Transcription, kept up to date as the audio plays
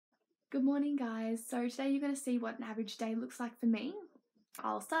Good morning, guys. So today you're going to see what an average day looks like for me.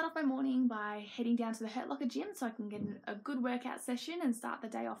 I'll start off my morning by heading down to the Hurt Locker gym so I can get a good workout session and start the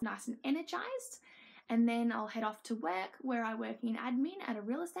day off nice and energized. And then I'll head off to work where I work in admin at a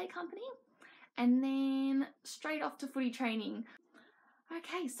real estate company. And then straight off to footy training.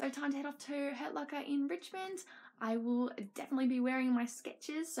 Okay, so time to head off to Hurt Locker in Richmond. I will definitely be wearing my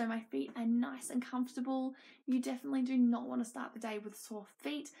Skechers so my feet are nice and comfortable. You definitely do not want to start the day with sore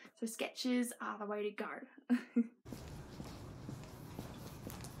feet, so Skechers are the way to go.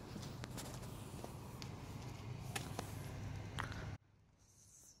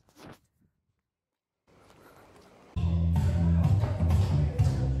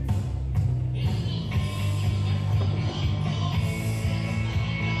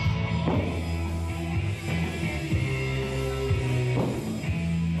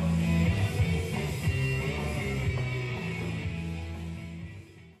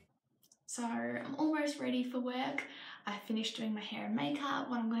 So I'm almost ready for work. I finished doing my hair and makeup.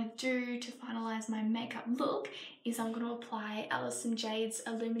 What I'm going to do to finalise my makeup look is I'm going to apply Alison Jade's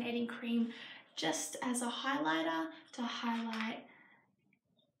Illuminating Cream just as a highlighter to highlight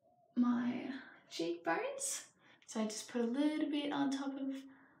my cheekbones. So I just put a little bit on top of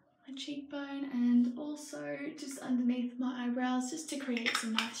my cheekbone and also just underneath my eyebrows just to create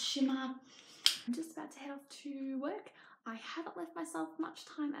some nice shimmer. I'm just about to head off to work. I haven't left myself much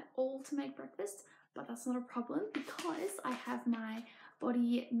time at all to make breakfast, but that's not a problem because I have my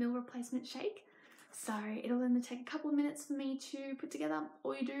body meal replacement shake. So it'll only take a couple of minutes for me to put together.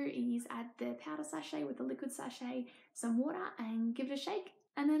 All you do is add the powder sachet with the liquid sachet, some water, and give it a shake,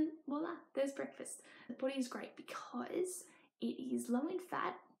 and then voila, there's breakfast. The body is great because it is low in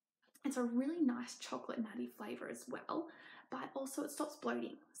fat. It's a really nice chocolate nutty flavour as well, but also it stops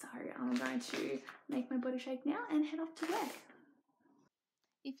bloating. So I'm going to make my body shake now and head off to work.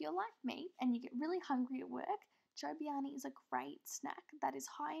 If you're like me and you get really hungry at work, Joe Biani is a great snack that is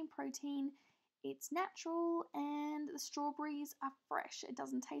high in protein, it's natural, and the strawberries are fresh. It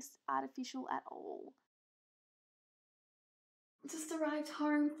doesn't taste artificial at all. Just arrived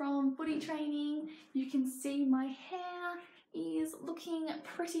home from footy training. You can see my hair is looking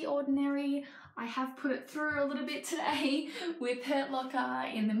pretty ordinary. I have put it through a little bit today with Hurt Locker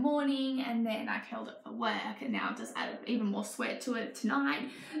in the morning, and then I curled it for work, and now I've just added even more sweat to it tonight.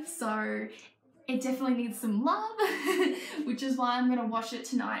 So it definitely needs some love, which is why I'm going to wash it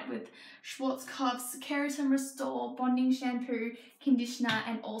tonight with Schwarzkopf's Keratin Restore Bonding Shampoo, Conditioner,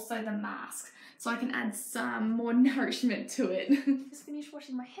 and also the mask, so I can add some more nourishment to it. Just finished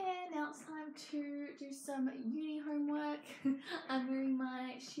washing my hair, now it's time to do some uni homework. I'm wearing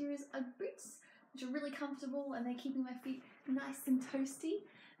my Shearer's Ugg boots, which are really comfortable and they're keeping my feet nice and toasty.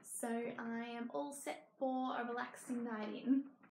 So I am all set for a relaxing night in.